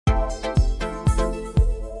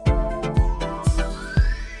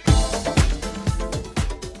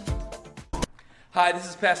Hi, this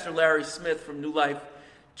is Pastor Larry Smith from New Life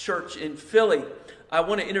Church in Philly. I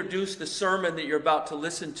want to introduce the sermon that you're about to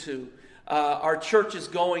listen to. Our church is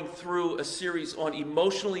going through a series on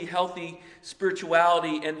emotionally healthy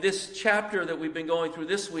spirituality, and this chapter that we've been going through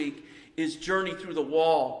this week is Journey Through the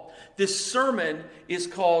Wall. This sermon is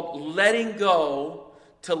called Letting Go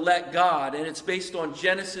to Let God, and it's based on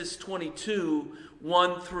Genesis 22,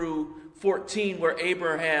 1 through 14, where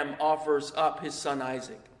Abraham offers up his son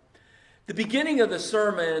Isaac. The beginning of the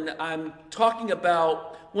sermon, I'm talking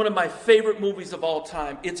about one of my favorite movies of all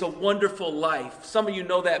time, It's a Wonderful Life. Some of you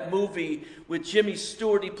know that movie with Jimmy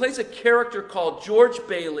Stewart. He plays a character called George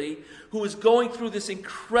Bailey, who is going through this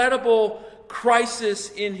incredible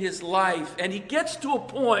crisis in his life. And he gets to a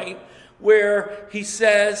point where he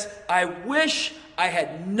says, I wish I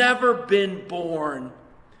had never been born.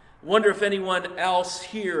 I wonder if anyone else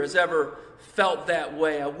here has ever felt that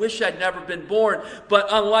way. I wish I'd never been born. But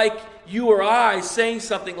unlike you or I saying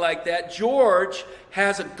something like that, George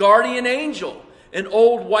has a guardian angel, an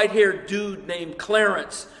old white-haired dude named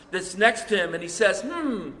Clarence that's next to him, and he says,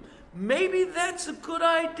 maybe that's a good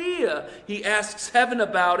idea. He asks heaven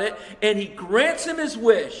about it, and he grants him his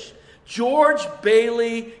wish. George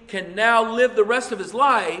Bailey can now live the rest of his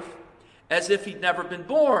life as if he'd never been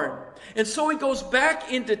born. And so he goes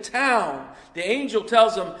back into town. The angel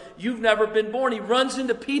tells him, you've never been born. He runs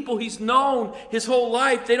into people he's known his whole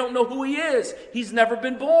life. They don't know who he is. He's never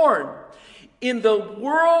been born. In the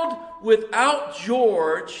world without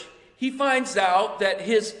George, he finds out that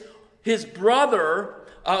his brother,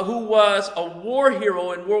 who was a war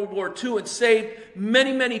hero in World War II and saved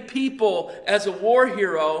many, many people as a war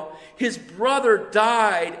hero, his brother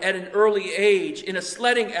died at an early age in a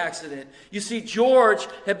sledding accident. You see, George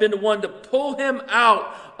had been the one to pull him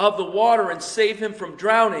out of the water and save him from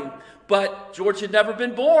drowning, but George had never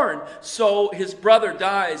been born, so his brother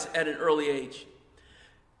dies at an early age.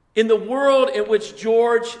 In the world in which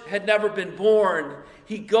George had never been born,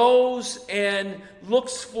 he goes and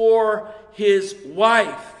looks for his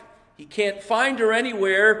wife. He can't find her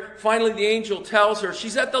anywhere. Finally, the angel tells her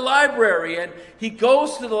she's at the library, and he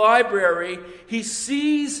goes to the library. He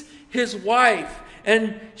sees his wife,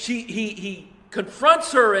 and he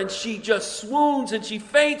confronts her, and she just swoons and she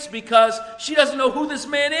faints because she doesn't know who this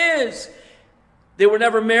man is. They were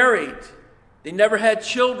never married. They never had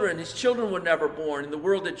children. His children were never born in the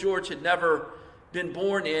world that George had never been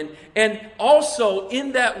born in. And also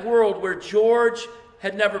in that world where George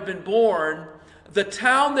had never been born, the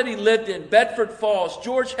town that he lived in, Bedford Falls,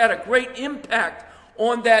 George had a great impact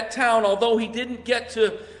on that town. Although he didn't get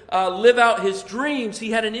to live out his dreams,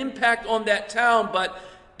 he had an impact on that town. But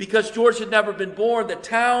because George had never been born, the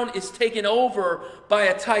town is taken over by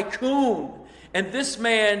a tycoon. And this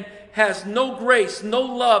man has no grace, no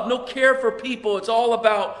love, no care for people. It's all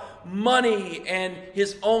about money and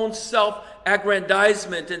his own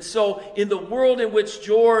self-aggrandizement. And so in the world in which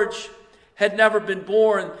George had never been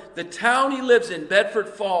born, the town he lives in, Bedford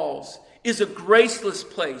Falls, is a graceless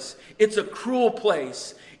place. It's a cruel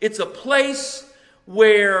place. It's a place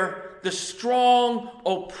where the strong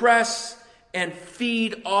oppress and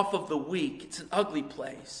feed off of the weak. It's an ugly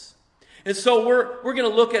place. And so we're going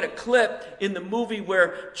to look at a clip in the movie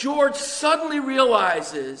where George suddenly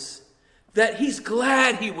realizes that he's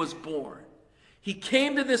glad he was born. He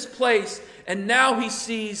came to this place, and now he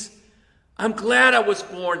sees, I'm glad I was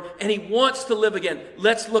born, and he wants to live again.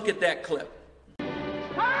 Let's look at that clip.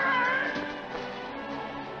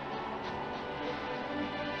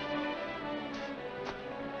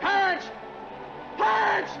 Clarence!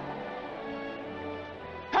 Clarence!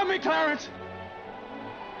 Help me, Clarence!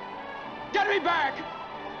 Get me back!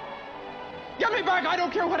 Get me back! I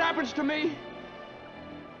don't care what happens to me!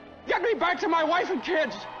 Get me back to my wife and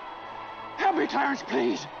kids! Help me, Clarence,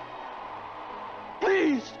 please!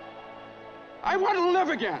 Please! I want to live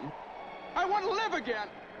again! I want to live again!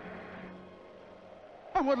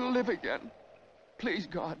 I want to live again. Please,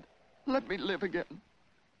 God, let me live again.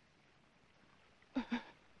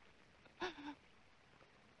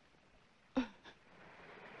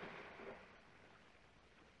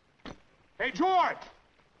 Hey, George!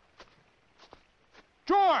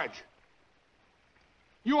 George!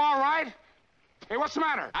 You all right? Hey, what's the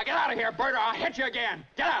matter? Now get out of here, Bert, or I'll hit you again.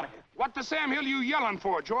 Get out of here. What the Sam Hill you yelling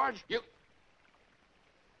for, George?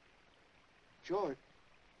 George.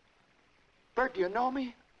 Bert, do you know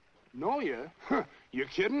me? Know you? You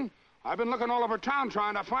kidding? I've been looking all over town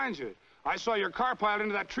trying to find you. I saw your car piled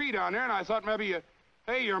into that tree down there, and I thought maybe you...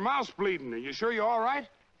 Hey, your mouth's bleeding. Are you sure you're all right?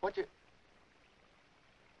 What you...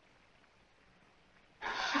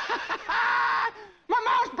 My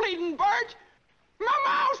mouth's bleeding, Bert! My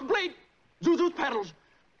mouth's bleeding! Zuzu's pedals!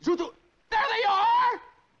 Zuzu... There they are!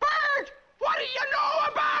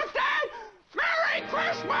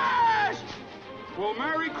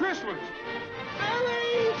 Christmas.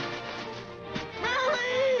 Mary!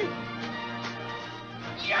 Mary!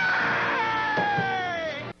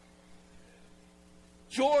 Yay!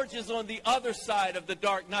 George is on the other side of the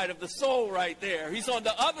dark night of the soul right there. He's on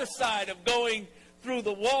the other side of going through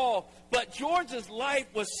the wall. But George's life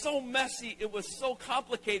was so messy, it was so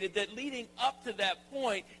complicated that leading up to that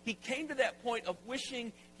point, he came to that point of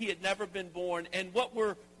wishing he had never been born. And what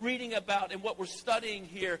we're reading about and what we're studying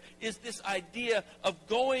here is this idea of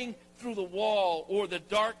going through the wall or the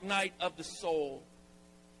dark night of the soul.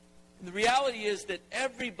 And the reality is that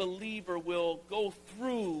every believer will go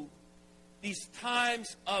through these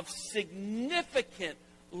times of significant,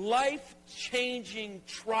 life-changing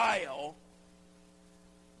trial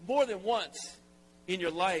more than once in your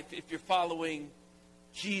life if you're following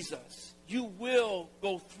Jesus. You will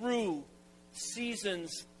go through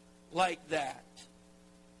seasons like that.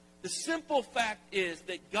 The simple fact is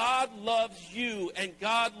that God loves you and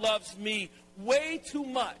God loves me way too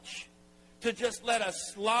much to just let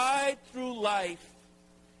us slide through life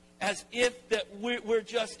as if that we're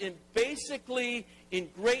just basically in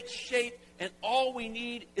great shape, and all we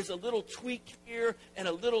need is a little tweak here and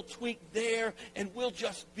a little tweak there, and we'll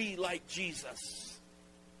just be like Jesus.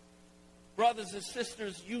 Brothers and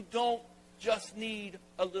sisters, you don't just need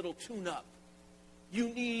a little tune-up. You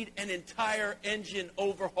need an entire engine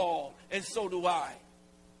overhaul, and so do I.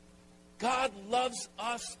 God loves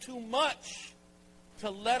us too much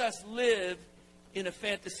to let us live in a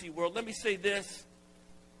fantasy world. Let me say this.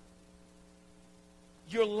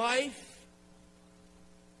 Your life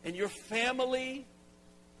and your family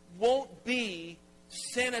won't be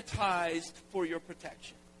sanitized for your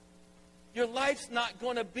protection. Your life's not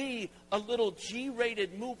going to be a little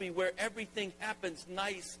G-rated movie where everything happens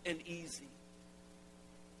nice and easy.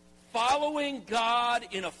 Following God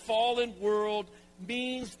in a fallen world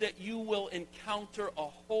means that you will encounter a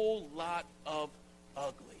whole lot of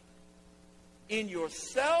ugly. In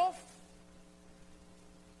yourself,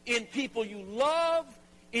 in people you love,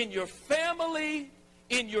 in your family,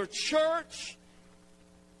 in your church,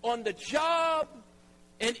 on the job,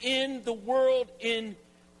 and in the world in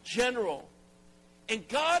general. And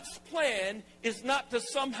God's plan is not to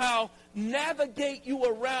somehow navigate you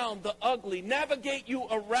around the ugly, navigate you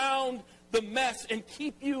around the mess, and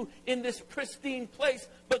keep you in this pristine place.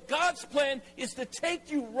 But God's plan is to take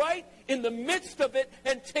you right in the midst of it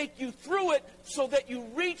and take you through it so that you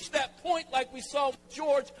reach that point, like we saw with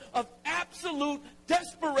George, of absolute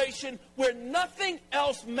desperation where nothing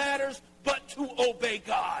else matters but to obey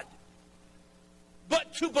God,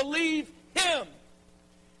 but to believe Him.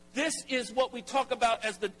 This is what we talk about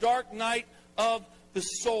as the dark night of the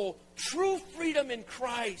soul. True freedom in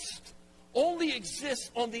Christ only exists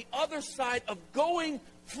on the other side of going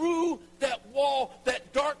through that wall,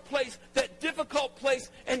 that dark place, that difficult place,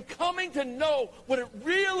 and coming to know what it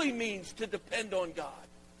really means to depend on God.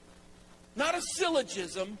 Not a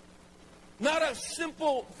syllogism, not a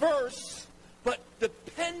simple verse, but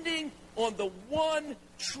depending on the one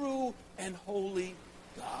true and holy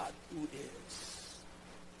God who is.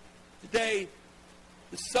 Today,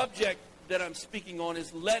 the subject that I'm speaking on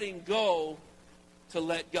is letting go to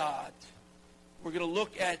let God. We're going to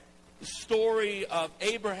look at the story of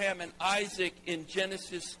Abraham and Isaac in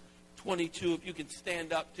Genesis 22. If you can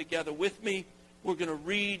stand up together with me, we're going to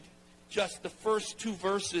read just the first two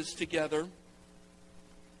verses together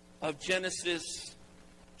of Genesis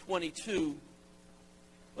 22.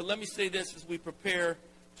 But let me say this as we prepare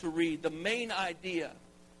to read. The main idea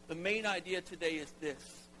today is this.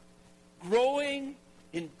 Growing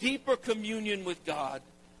in deeper communion with God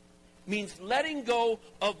means letting go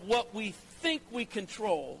of what we think we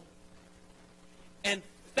control and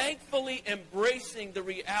thankfully embracing the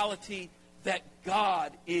reality that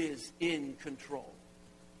God is in control.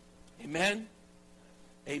 Amen?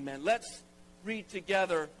 Amen. Let's read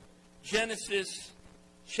together Genesis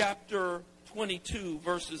chapter 22,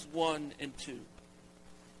 verses 1 and 2.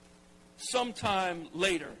 Sometime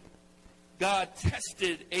later, God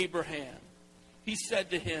tested Abraham. He said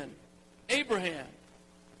to him, "Abraham."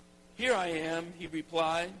 "Here I am," he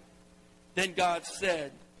replied. Then God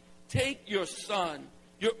said, "Take your son,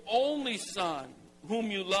 your only son, whom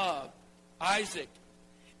you love, Isaac,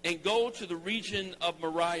 and go to the region of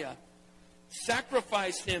Moriah.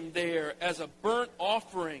 Sacrifice him there as a burnt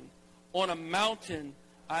offering on a mountain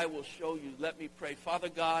I will show you." Let me pray. Father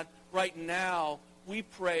God, right now, we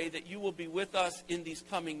pray that you will be with us in these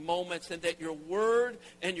coming moments and that your word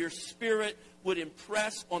and your spirit would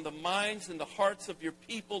impress on the minds and the hearts of your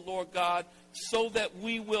people, Lord God, so that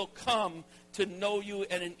we will come to know you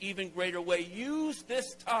in an even greater way. Use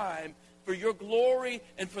this time for your glory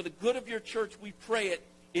and for the good of your church. We pray it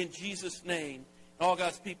in Jesus' name. And all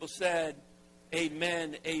God's people said,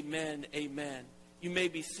 amen, amen, amen. You may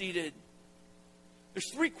be seated.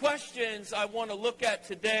 There's 3 questions I want to look at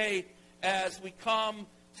today as we come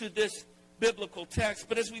to this biblical text.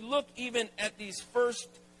 But as we look even at these first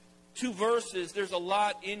 2 verses, there's a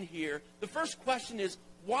lot in here. The first question is,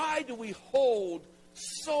 why do we hold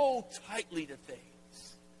so tightly to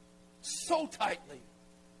things? So tightly.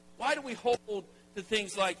 Why do we hold to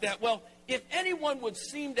things like that? Well, if anyone would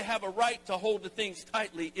seem to have a right to hold to things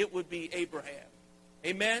tightly, it would be Abraham.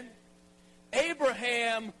 Amen?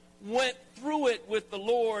 Abraham went through it with the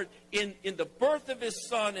Lord in the birth of his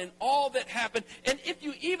son and all that happened. And if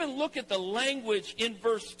you even look at the language in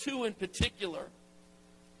verse 2 in particular,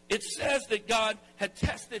 it says that God had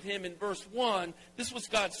tested him in verse 1. This was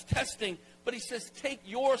God's testing. But he says, take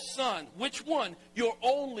your son. Which one? Your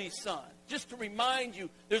only son. Just to remind you,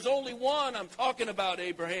 there's only one I'm talking about,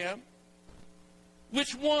 Abraham.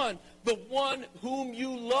 Which one? The one whom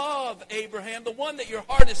you love, Abraham. The one that your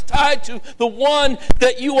heart is tied to. The one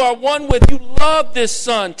that you are one with. You love this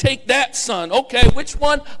son. Take that son. Okay, which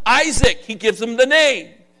one? Isaac. He gives him the name.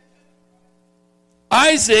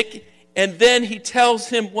 Isaac. And then he tells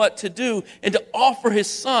him what to do and to offer his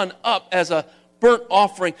son up as a burnt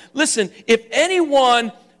offering. Listen, if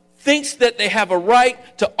anyone thinks that they have a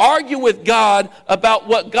right to argue with God about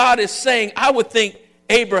what God is saying, I would think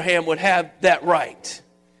Abraham would have that right.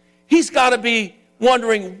 He's got to be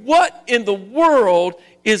wondering, what in the world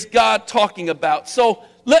is God talking about? So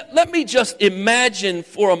let me just imagine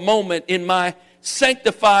for a moment in my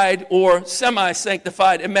sanctified or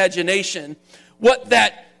semi-sanctified imagination what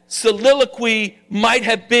that soliloquy might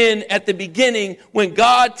have been at the beginning when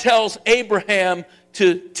God tells Abraham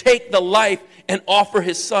to take the life and offer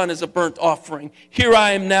his son as a burnt offering. Here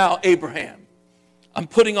I am now, Abraham. I'm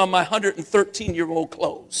putting on my 113-year-old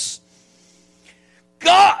clothes.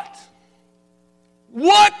 God,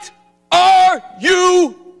 what are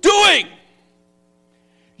you doing?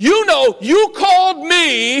 You know, you called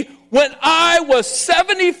me when I was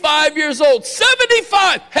 75 years old.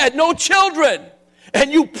 75, had no children.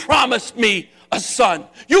 And you promised me a son.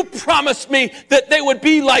 You promised me that they would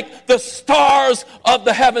be like the stars of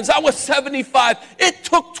the heavens. I was 75. It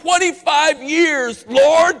took 25 years,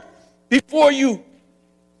 Lord, before you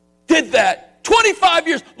did that. 25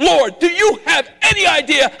 years. Lord, do you have any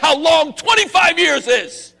idea how long 25 years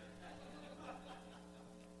is?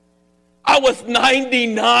 I was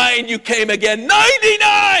 99. You came again.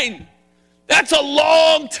 99! That's a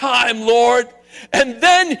long time, Lord. And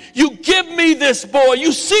then you give me this boy.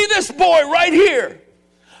 You see this boy right here.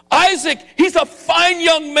 Isaac, he's a fine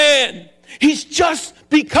young man. He's just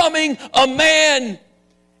becoming a man.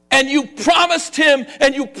 And you promised him,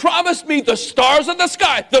 and you promised me the stars of the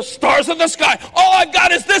sky. The stars of the sky. All I've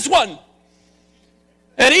got is this one.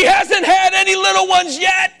 And he hasn't had any little ones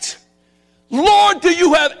yet. Lord, do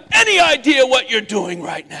you have any idea what you're doing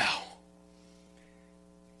right now?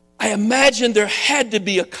 I imagine there had to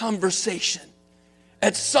be a conversation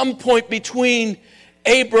at some point between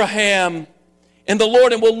Abraham and the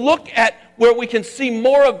Lord. And we'll look at where we can see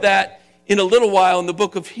more of that in a little while in the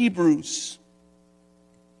book of Hebrews.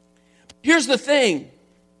 Here's the thing.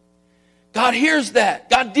 God hears that.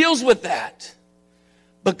 God deals with that.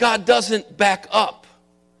 But God doesn't back up.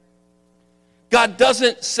 God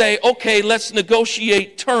doesn't say, okay, let's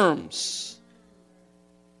negotiate terms.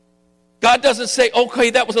 God doesn't say,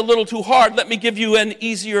 okay, that was a little too hard. Let me give you an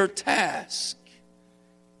easier task.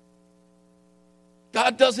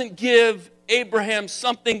 God doesn't give Abraham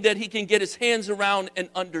something that he can get his hands around and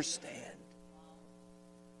understand.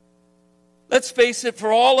 Let's face it,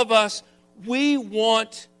 for all of us, we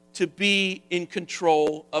want to be in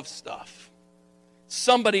control of stuff.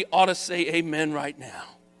 Somebody ought to say amen right now.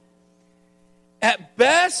 At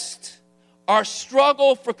best, our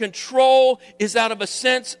struggle for control is out of a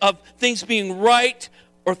sense of things being right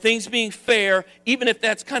or things being fair, even if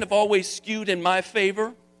that's kind of always skewed in my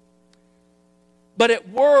favor. But at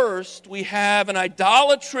worst, we have an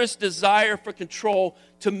idolatrous desire for control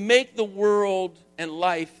to make the world and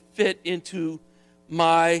life fit into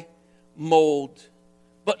my mold.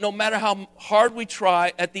 But no matter how hard we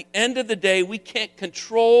try, at the end of the day, we can't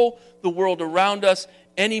control the world around us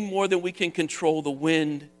any more than we can control the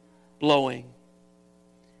wind blowing.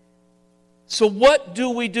 So what do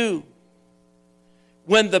we do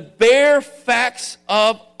when the bare facts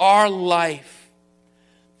of our life,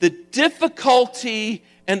 the difficulty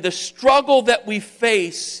and the struggle that we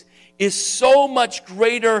face is so much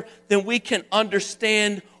greater than we can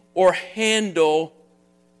understand or handle,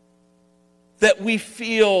 that we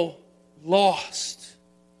feel lost?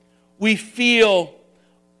 We feel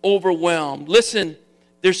overwhelmed. Listen,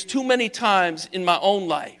 there's too many times in my own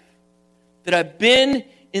life that I've been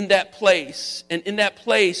in that place, and in that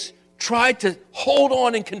place tried to hold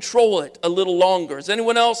on and control it a little longer. Has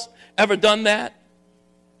anyone else ever done that?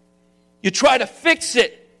 You try to fix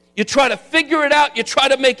it. You try to figure it out. You try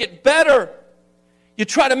to make it better. You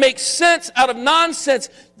try to make sense out of nonsense.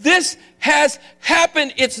 This has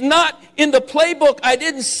happened. It's not in the playbook. I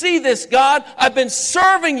didn't see this, God. I've been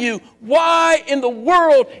serving you. Why in the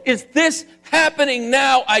world is this happening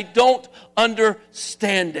now? I don't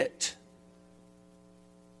understand it.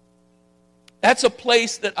 That's a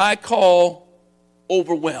place that I call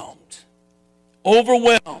overwhelmed.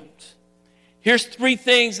 Overwhelmed. Here's 3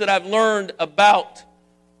 things that I've learned about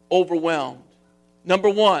overwhelmed. Number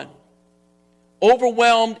 1,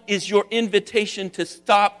 overwhelmed is your invitation to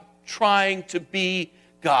stop trying to be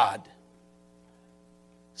God.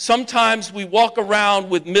 Sometimes we walk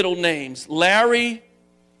around with middle names. Larry,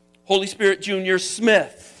 Holy Spirit Jr.,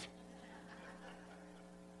 Smith.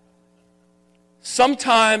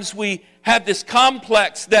 Sometimes we have this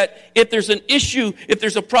complex that if there's an issue, if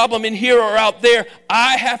there's a problem in here or out there,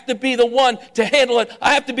 I have to be the one to handle it.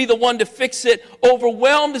 I have to be the one to fix it.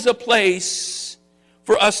 Overwhelmed is a place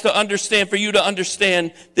for us to understand, for you to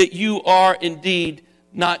understand that you are indeed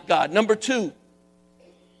not God. Number 2,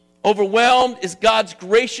 overwhelmed is God's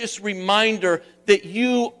gracious reminder that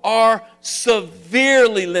you are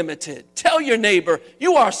severely limited. Tell your neighbor,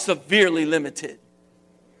 you are severely limited.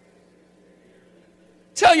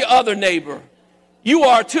 Tell your other neighbor, you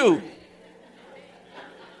are too.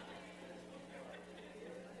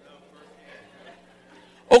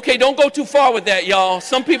 Okay, don't go too far with that, y'all.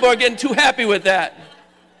 Some people are getting too happy with that.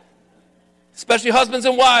 Especially husbands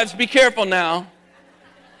and wives, be careful now.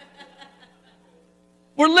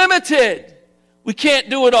 We're limited. We can't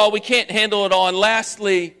do it all. We can't handle it all. And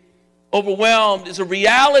lastly, overwhelmed is a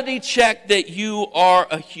reality check that you are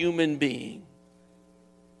a human being.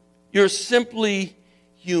 You're simply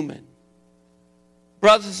human.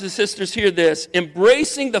 Brothers and sisters, hear this.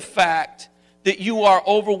 Embracing the fact that you are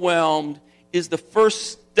overwhelmed is the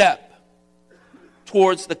first step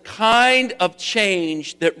towards the kind of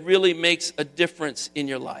change that really makes a difference in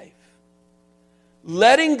your life.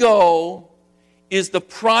 Letting go is the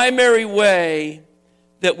primary way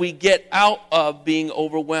that we get out of being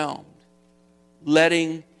overwhelmed.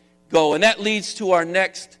 Letting go. And that leads to our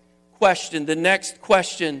next question. The next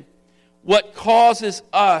question: what causes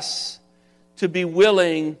us to be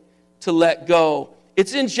willing to let go?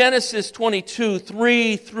 It's in Genesis 22,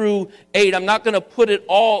 3 through 8. I'm not going to put it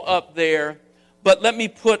all up there, but let me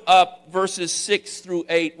put up verses 6 through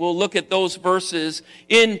 8. We'll look at those verses.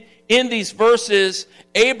 In these verses,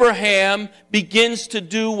 Abraham begins to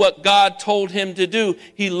do what God told him to do.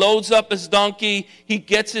 He loads up his donkey, he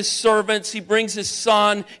gets his servants, he brings his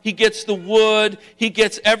son, he gets the wood, he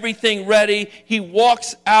gets everything ready. He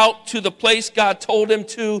walks out to the place God told him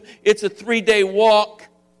to. It's a 3-day walk.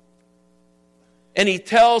 And he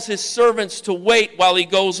tells his servants to wait while he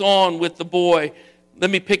goes on with the boy. Let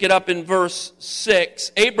me pick it up in verse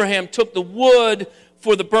 6. Abraham took the wood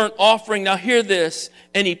for the burnt offering. Now hear this.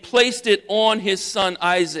 And he placed it on his son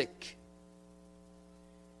Isaac.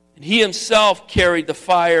 And he himself carried the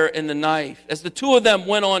fire and the knife. As the two of them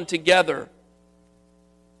went on together,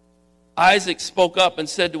 Isaac spoke up and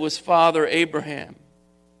said to his father Abraham,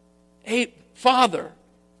 "Father,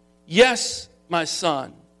 yes, my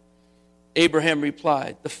son." Abraham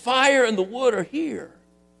replied, "The fire and the wood are here."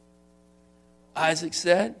 Isaac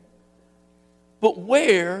said, "But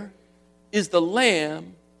where is the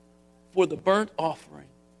lamb for the burnt offering?"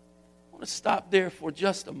 I want to stop there for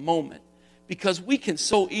just a moment, because we can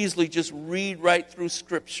so easily just read right through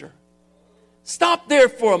Scripture. Stop there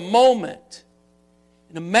for a moment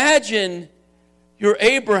and imagine you're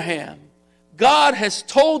Abraham. God has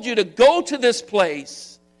told you to go to this place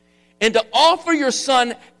and to offer your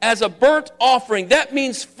son as a burnt offering. That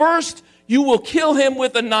means first you will kill him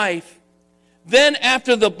with a knife. Then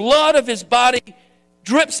after the blood of his body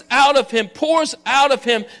drips out of him, pours out of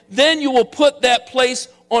him, then you will put that place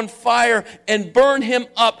on fire and burn him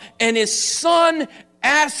up. And his son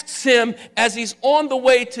asks him as he's on the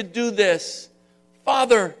way to do this,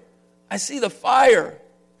 "Father, I see the fire,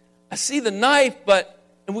 I see the knife,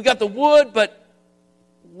 and we got the wood, but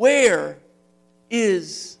where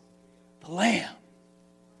is the lamb?"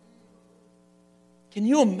 Can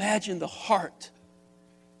you imagine the heart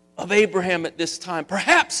of Abraham at this time.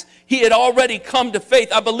 Perhaps he had already come to faith.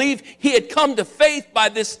 I believe he had come to faith by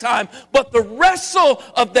this time. But the wrestle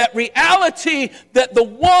of that reality that the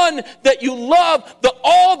one that you love,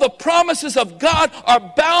 all the promises of God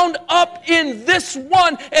are bound up in this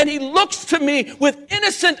one. And he looks to me with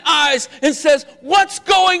innocent eyes and says, "What's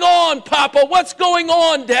going on, Papa? What's going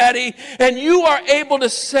on, Daddy?" And you are able to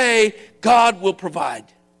say, "God will provide."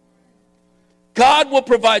 God will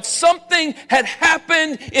provide. Something had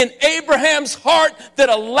happened in Abraham's heart that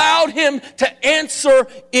allowed him to answer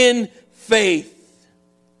in faith.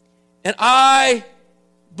 And I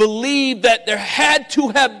believe that there had to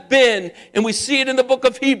have been, and we see it in the book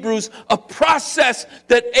of Hebrews, a process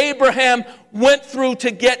that Abraham went through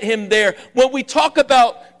to get him there. When we talk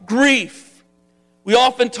about grief, we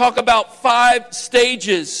often talk about 5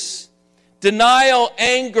 stages: denial,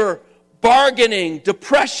 anger, bargaining,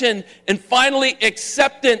 depression, and finally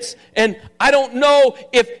acceptance. And I don't know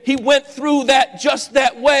if he went through that just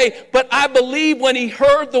that way, but I believe when he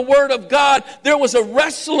heard the word of God, there was a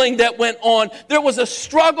wrestling that went on. There was a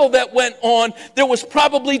struggle that went on. There was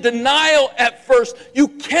probably denial at first. You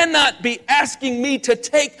cannot be asking me to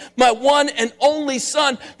take my one and only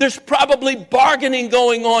son. There's probably bargaining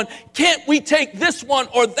going on. Can't we take this one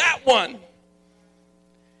or that one?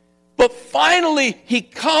 But finally, he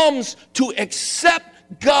comes to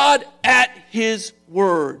accept God at his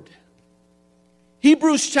word.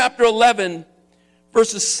 Hebrews chapter 11,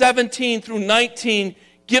 verses 17 through 19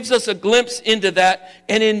 gives us a glimpse into that.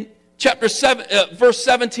 And in chapter 7, verse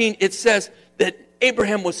 17, it says that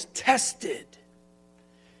Abraham was tested.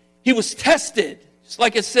 He was tested, just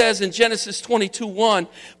like it says in Genesis 22:1.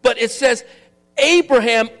 But it says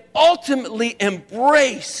Abraham ultimately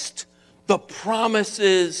embraced the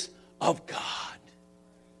promises of God.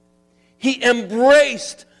 He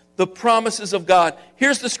embraced the promises of God.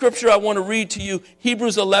 Here's the scripture I want to read to you,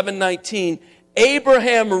 Hebrews 11:19.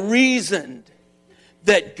 Abraham reasoned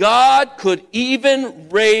that God could even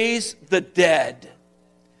raise the dead.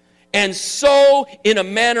 And so, in a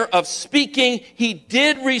manner of speaking, he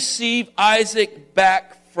did receive Isaac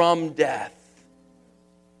back from death.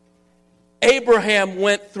 Abraham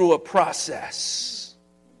went through a process.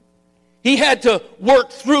 He had to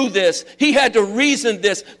work through this. He had to reason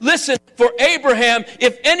this. Listen, for Abraham,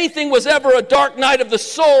 if anything was ever a dark night of the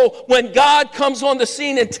soul, when God comes on the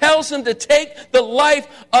scene and tells him to take the life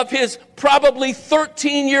of his probably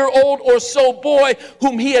 13-year-old or so boy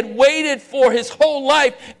whom he had waited for his whole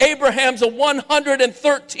life. Abraham's a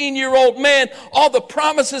 113-year-old man. All the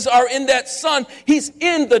promises are in that son. He's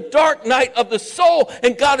in the dark night of the soul,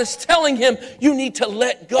 and God is telling him, you need to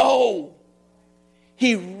let go.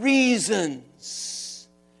 He reasons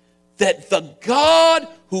that the God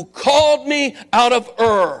who called me out of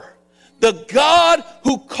Ur, the God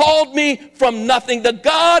who called me from nothing, the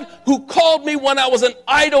God who called me when I was an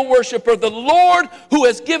idol worshiper, the Lord who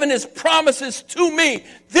has given his promises to me,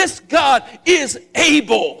 this God is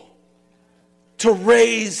able to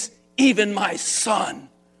raise even my son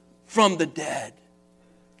from the dead.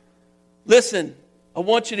 Listen, I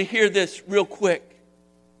want you to hear this real quick.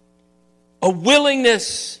 A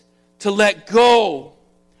willingness to let go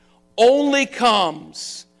only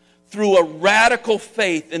comes through a radical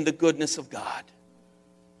faith in the goodness of God.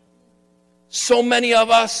 So many of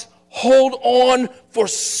us hold on for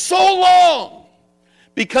so long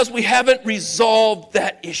because we haven't resolved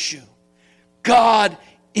that issue. God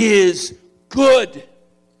is good.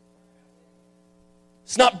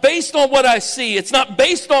 It's not based on what I see. It's not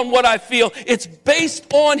based on what I feel. It's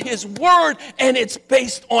based on his word, and it's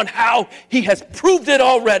based on how he has proved it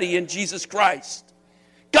already in Jesus Christ.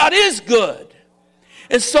 God is good.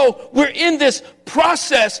 And so we're in this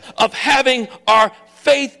process of having our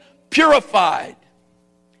faith purified.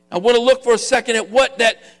 I want to look for a second at what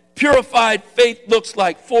that purified faith looks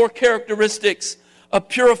like. 4 characteristics of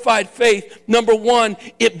purified faith. Number 1,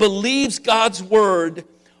 it believes God's word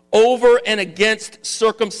over and against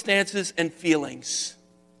circumstances and feelings.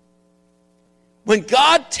 When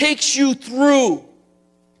God takes you through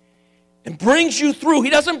and brings you through, he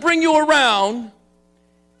doesn't bring you around.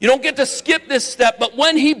 You don't get to skip this step, but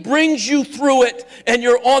when he brings you through it and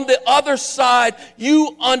you're on the other side,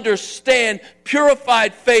 you understand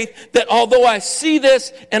purified faith that although I see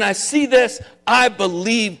this and I see this, I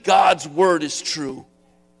believe God's word is true.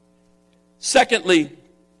 Secondly,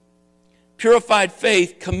 purified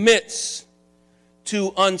faith commits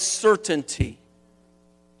to uncertainty.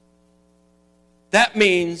 That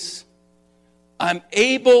means I'm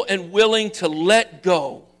able and willing to let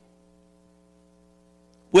go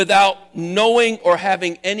without knowing or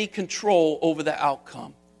having any control over the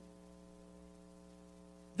outcome.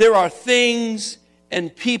 There are things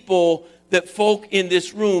and people that folk in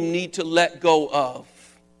this room need to let go of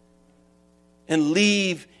and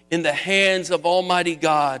leave in the hands of Almighty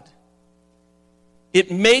God. It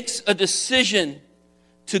makes a decision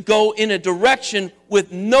to go in a direction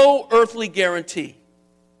with no earthly guarantee.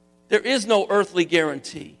 There is no earthly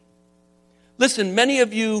guarantee. Listen, many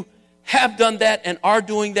of you have done that and are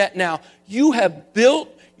doing that now. You have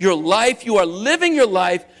built your life, you are living your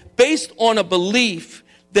life based on a belief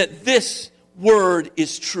that this word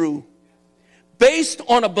is true. Based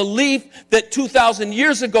on a belief that 2,000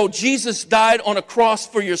 years ago, Jesus died on a cross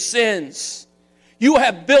for your sins. You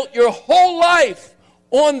have built your whole life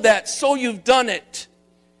on that, so you've done it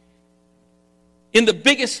in the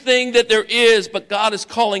biggest thing that there is, but God is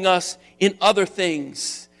calling us in other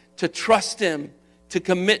things to trust Him, to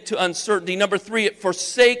commit to uncertainty. Number 3, it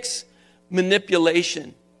forsakes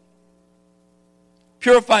manipulation.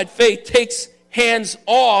 Purified faith takes hands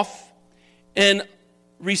off and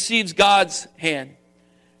receives God's hand.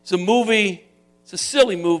 It's a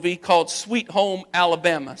silly movie called Sweet Home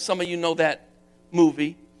Alabama. Some of you know that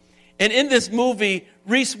movie. And in this movie,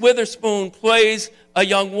 Reese Witherspoon plays a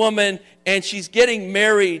young woman, and she's getting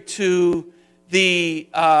married to the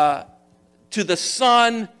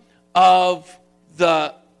son of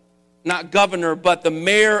the, not governor, but the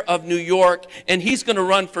mayor of New York, and he's going to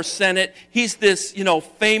run for Senate. He's this,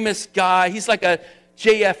 famous guy. He's like a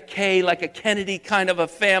JFK, like a Kennedy kind of a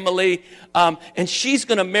family, and she's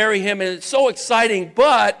going to marry him, and it's so exciting,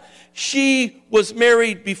 but she was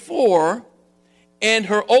married before, and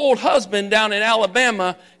her old husband down in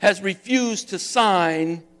Alabama has refused to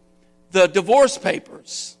sign the divorce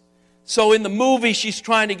papers. So in the movie, she's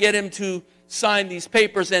trying to get him to sign these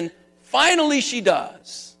papers, and finally she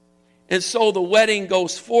does. And so the wedding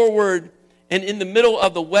goes forward, and in the middle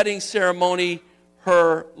of the wedding ceremony,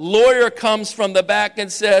 her lawyer comes from the back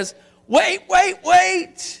and says,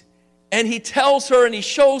 wait. And he tells her and he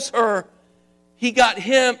shows her she got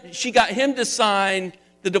him to sign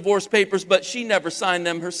the divorce papers, but she never signed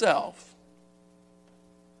them herself.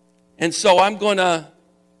 And so I'm going to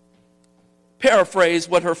paraphrase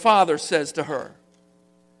what her father says to her.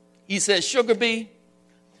 He says, Sugar Bee,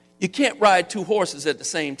 you can't ride 2 horses at the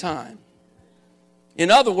same time.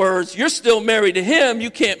 In other words, you're still married to him,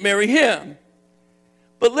 you can't marry him.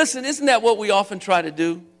 But listen, isn't that what we often try to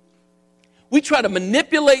do? We try to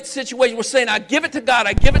manipulate situations. We're saying, I give it to God,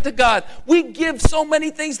 I give it to God. We give so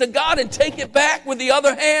many things to God and take it back with the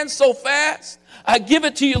other hand so fast. I give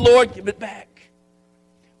it to you, Lord, give it back.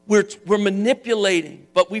 We're manipulating,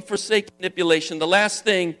 but we forsake manipulation. The last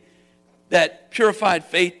thing that purified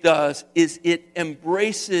faith does is it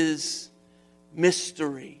embraces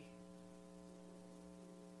mystery.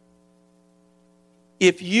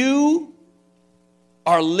 If you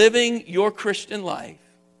are living your Christian life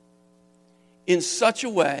in such a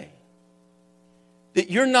way that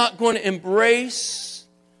you're not going to embrace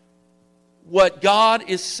what God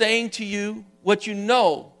is saying to you, what you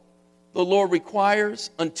know the Lord requires,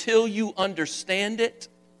 until you understand it,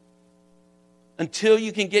 until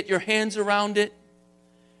you can get your hands around it,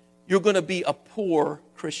 you're going to be a poor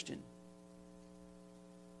Christian.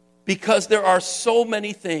 Because there are so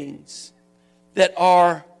many things that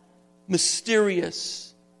are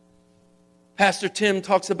mysterious. Pastor Tim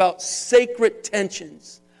talks about sacred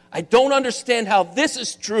tensions. I don't understand how this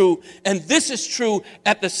is true and this is true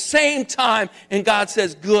at the same time. And God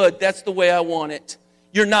says, good, that's the way I want it.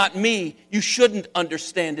 You're not me. You shouldn't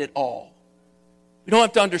understand it all. We don't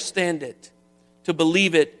have to understand it to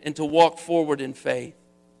believe it and to walk forward in faith.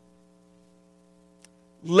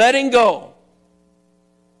 Letting go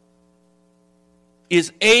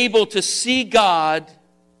is able to see God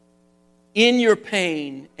in your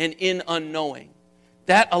pain and in unknowing.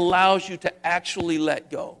 That allows you to actually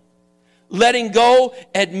let go. Letting go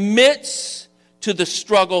admits to the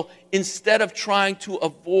struggle instead of trying to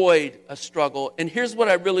avoid a struggle. And here's what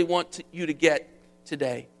I really want you to get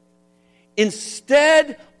today.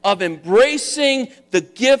 Instead of embracing the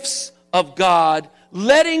gifts of God,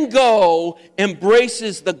 letting go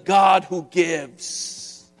embraces the God who gives.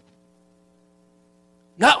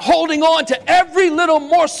 Not holding on to every little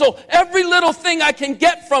morsel, every little thing I can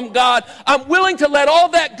get from God. I'm willing to let all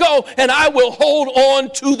that go, and I will hold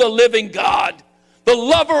on to the living God. The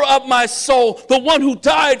lover of my soul, the one who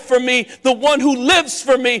died for me, the one who lives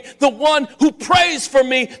for me, the one who prays for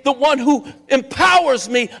me, the one who empowers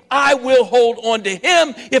me. I will hold on to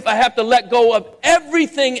him if I have to let go of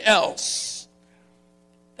everything else.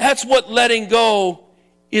 That's what letting go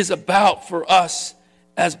is about for us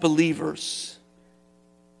as believers.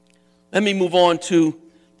 Let me move on to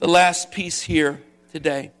the last piece here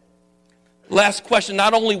today. Last question,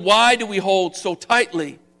 not only why do we hold so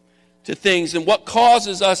tightly to things and what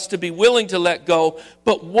causes us to be willing to let go,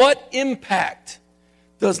 but what impact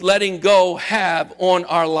does letting go have on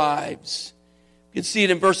our lives? You can see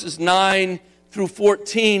it in verses 9 through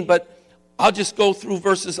 14, but I'll just go through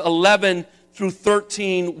verses 11 through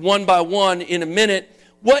 13 one by one in a minute.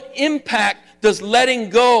 What impact does letting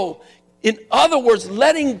go? In other words,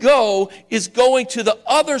 letting go is going to the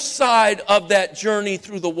other side of that journey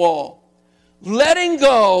through the wall. Letting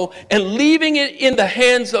go and leaving it in the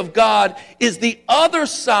hands of God is the other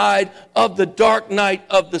side of the dark night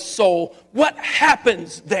of the soul. What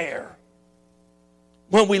happens there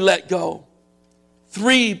when we let go?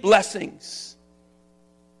 3 blessings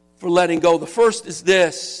for letting go. The first is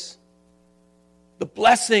this: the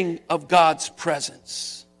blessing of God's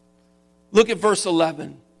presence. Look at verse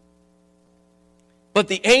 11. But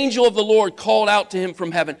the angel of the Lord called out to him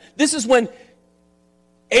from heaven. This is when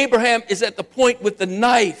Abraham is at the point with the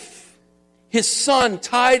knife, his son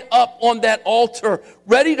tied up on that altar,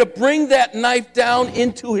 ready to bring that knife down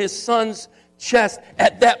into his son's chest.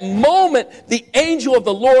 At that moment, the angel of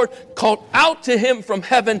the Lord called out to him from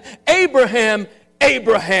heaven, Abraham,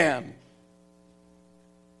 Abraham.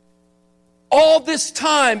 All this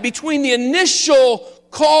time between the initial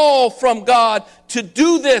call from God to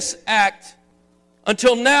do this act,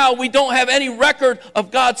 until now, we don't have any record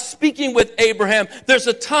of God speaking with Abraham. There's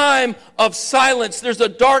a time of silence. There's a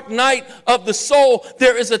dark night of the soul.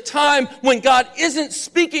 There is a time when God isn't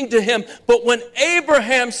speaking to him. But when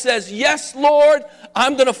Abraham says, yes, Lord,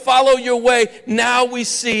 I'm going to follow your way, now we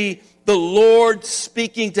see the Lord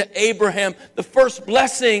speaking to Abraham. The first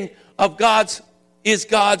blessing of God's is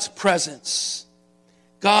God's presence.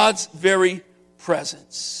 God's very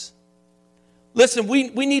presence. Listen, we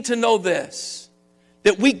need to know this,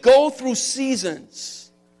 that we go through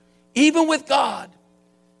seasons, even with God,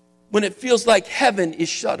 when it feels like heaven is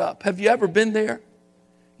shut up. Have you ever been there?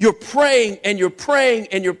 You're praying and you're praying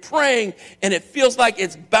and you're praying, and it feels like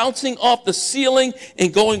it's bouncing off the ceiling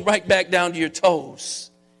and going right back down to your toes.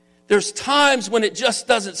 There's times when it just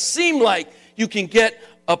doesn't seem like you can get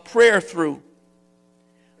a prayer through.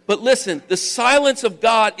 But listen, the silence of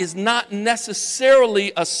God is not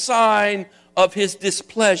necessarily a sign of his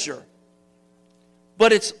displeasure.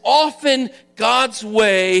 But it's often God's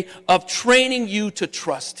way of training you to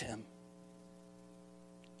trust him.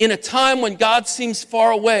 In a time when God seems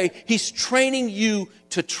far away, he's training you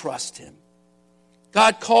to trust him.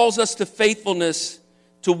 God calls us to faithfulness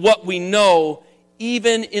to what we know,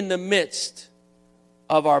 even in the midst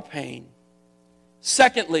of our pain.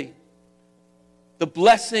 Secondly, the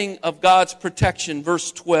blessing of God's protection,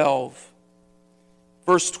 verse 12.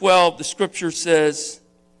 Verse 12, the scripture says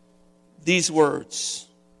these words: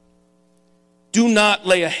 do not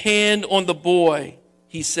lay a hand on the boy,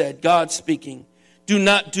 he said, God speaking. Do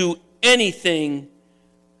not do anything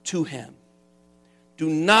to him. Do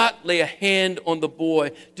not lay a hand on the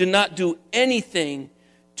boy. Do not do anything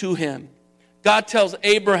to him. God tells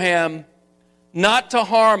Abraham not to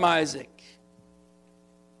harm Isaac.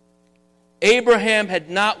 Abraham had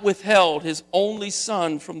not withheld his only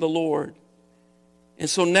son from the Lord. And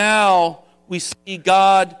so now we see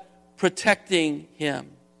God protecting him.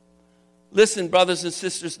 Listen, brothers and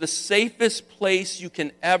sisters, the safest place you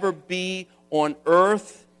can ever be on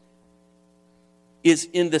earth is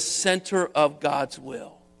in the center of God's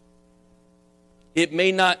will. It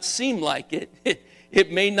may not seem like it.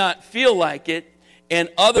 It may not feel like it. And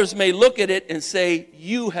others may look at it and say,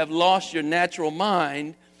 you have lost your natural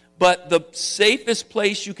mind. But the safest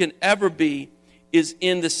place you can ever be is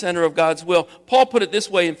in the center of God's will. Paul put it this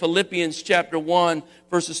way in Philippians chapter 1,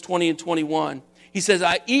 verses 20 and 21. He says,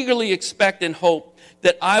 I eagerly expect and hope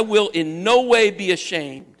that I will in no way be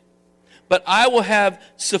ashamed, but I will have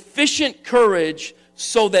sufficient courage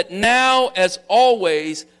so that now, as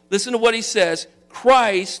always, listen to what he says,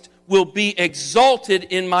 Christ will be exalted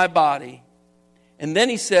in my body. And then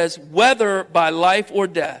he says, whether by life or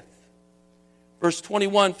death. Verse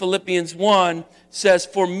 21, Philippians 1 says,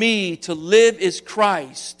 for me to live is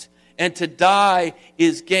Christ and to die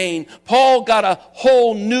is gain. Paul got a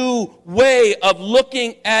whole new way of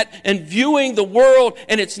looking at and viewing the world,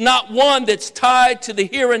 and it's not one that's tied to the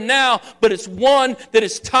here and now, but it's one that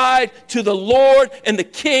is tied to the Lord and the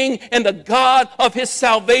King and the God of his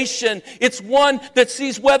salvation. It's one that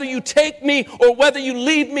sees whether you take me or whether you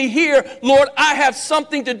leave me here, Lord, I have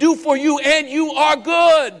something to do for you and you are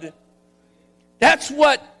good. That's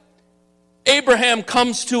what Abraham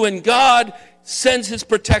comes to, and God sends his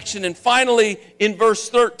protection. And finally, in verse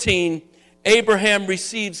 13, Abraham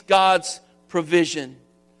receives God's provision.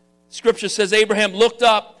 Scripture says Abraham looked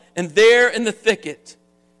up, and there in the thicket,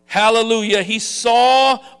 Hallelujah. He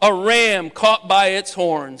saw a ram caught by its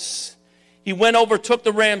horns. He went over, took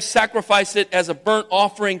the ram, sacrificed it as a burnt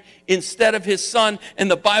offering instead of his son.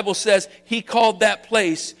 And the Bible says he called that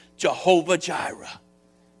place Jehovah Jireh.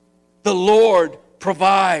 The Lord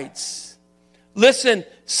provides. Listen,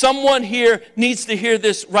 someone here needs to hear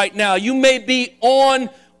this right now. You may be on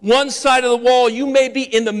one side of the wall. You may be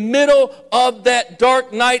in the middle of that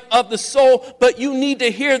dark night of the soul, but you need to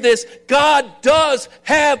hear this. God does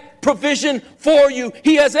have provision for you.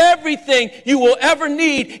 He has everything you will ever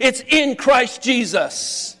need. It's in Christ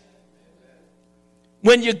Jesus.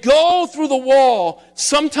 When you go through the wall,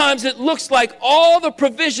 sometimes it looks like all the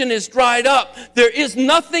provision is dried up. There is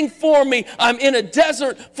nothing for me. I'm in a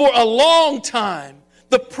desert for a long time.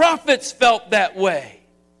 The prophets felt that way.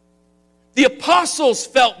 The apostles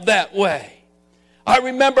felt that way. I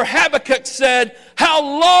remember Habakkuk said, "How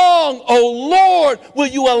long, O Lord, will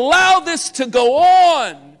you allow this to go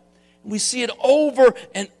on?" We see it over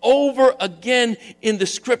and over again in the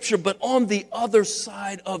scripture, but on the other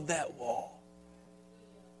side of that wall,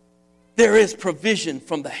 there is provision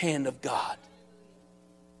from the hand of God.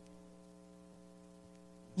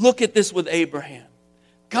 Look at this with Abraham.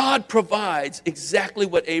 God provides exactly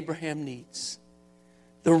what Abraham needs.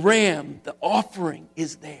 The ram, the offering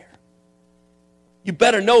is there. You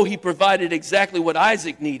better know he provided exactly what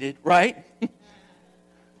Isaac needed, right?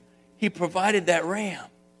 He provided that ram.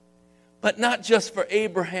 But not just for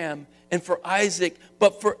Abraham and for Isaac,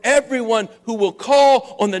 but for everyone who will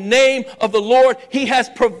call on the name of the Lord. He has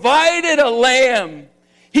provided a lamb.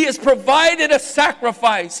 He has provided a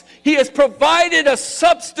sacrifice. He has provided a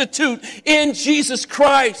substitute in Jesus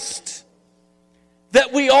Christ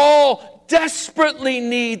that we all desperately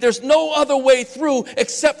need. There's no other way through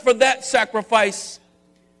except for that sacrifice.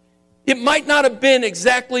 It might not have been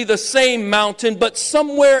exactly the same mountain, but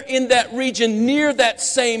somewhere in that region, near that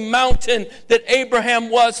same mountain that Abraham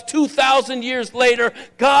was 2,000 years later,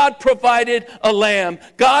 God provided a lamb.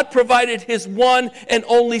 God provided his one and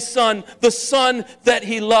only son, the son that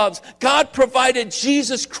he loves. God provided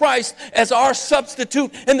Jesus Christ as our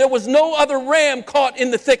substitute, and there was no other ram caught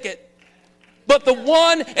in the thicket. But the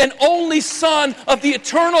one and only Son of the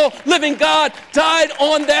eternal living God died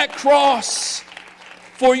on that cross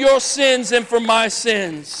for your sins and for my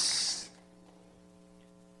sins.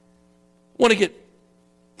 I want to get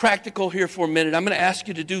practical here for a minute. I'm going to ask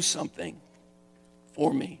you to do something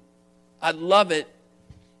for me. I'd love it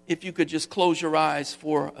if you could just close your eyes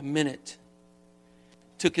for a minute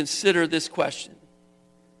to consider this question.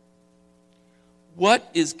 What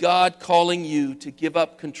is God calling you to give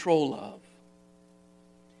up control of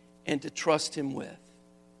and to trust him with?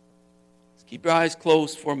 Let's keep your eyes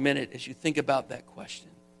closed for a minute as you think about that question.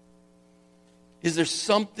 Is there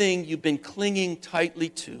something you've been clinging tightly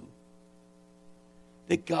to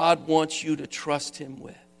that God wants you to trust him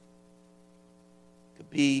with? It could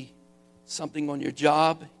be something on your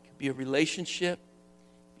job. It could be a relationship.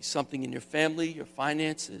 It could be something in your family, your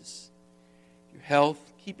finances, your health.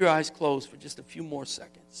 Keep your eyes closed for just a few more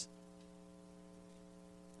seconds.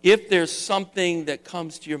 If there's something that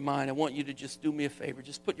comes to your mind, I want you to just do me a favor.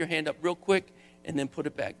 Just put your hand up real quick and then put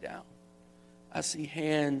it back down. I see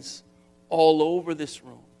hands all over this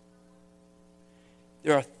room.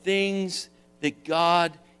 There are things that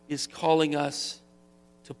God is calling us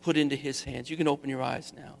to put into his hands. You can open your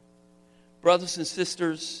eyes now. Brothers and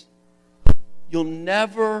sisters, you'll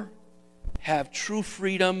never have true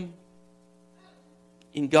freedom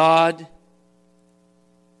in God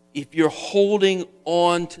if you're holding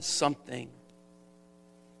on to something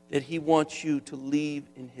that he wants you to leave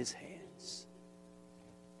in his hands.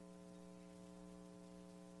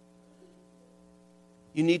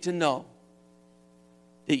 You need to know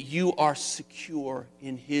that you are secure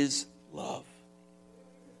in his love.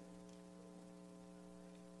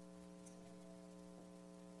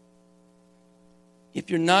 If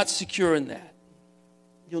you're not secure in that,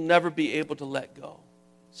 you'll never be able to let go.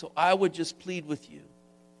 So I would just plead with you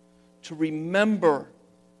to remember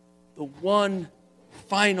the one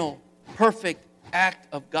final, perfect act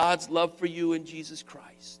of God's love for you in Jesus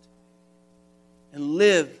Christ and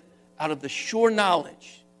live out of the sure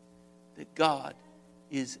knowledge that God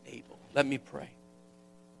is able. Let me pray.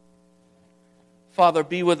 Father,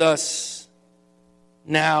 be with us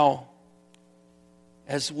now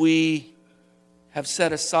as we have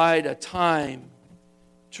set aside a time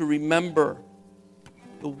to remember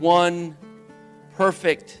the one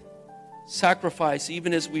perfect sacrifice,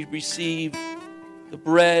 even as we receive the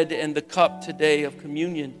bread and the cup today of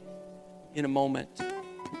communion in a moment.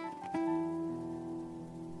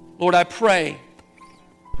 Lord, I pray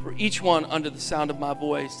for each one under the sound of my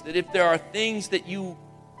voice that if there are things that you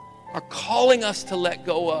are calling us to let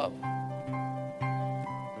go of,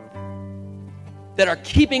 that are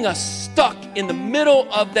keeping us stuck in the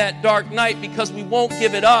middle of that dark night because we won't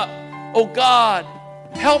give it up. Oh God,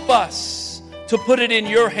 help us to put it in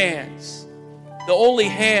your hands, the only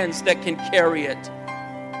hands that can carry it,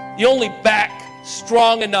 the only back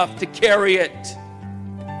strong enough to carry it.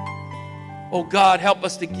 Oh God, help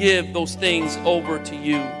us to give those things over to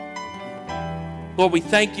you. Lord, we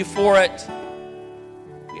thank you for it.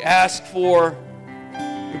 We ask for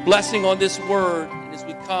your blessing on this word. And as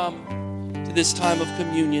we come to this time of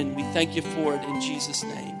communion, we thank you for it in Jesus'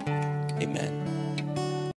 name. Amen.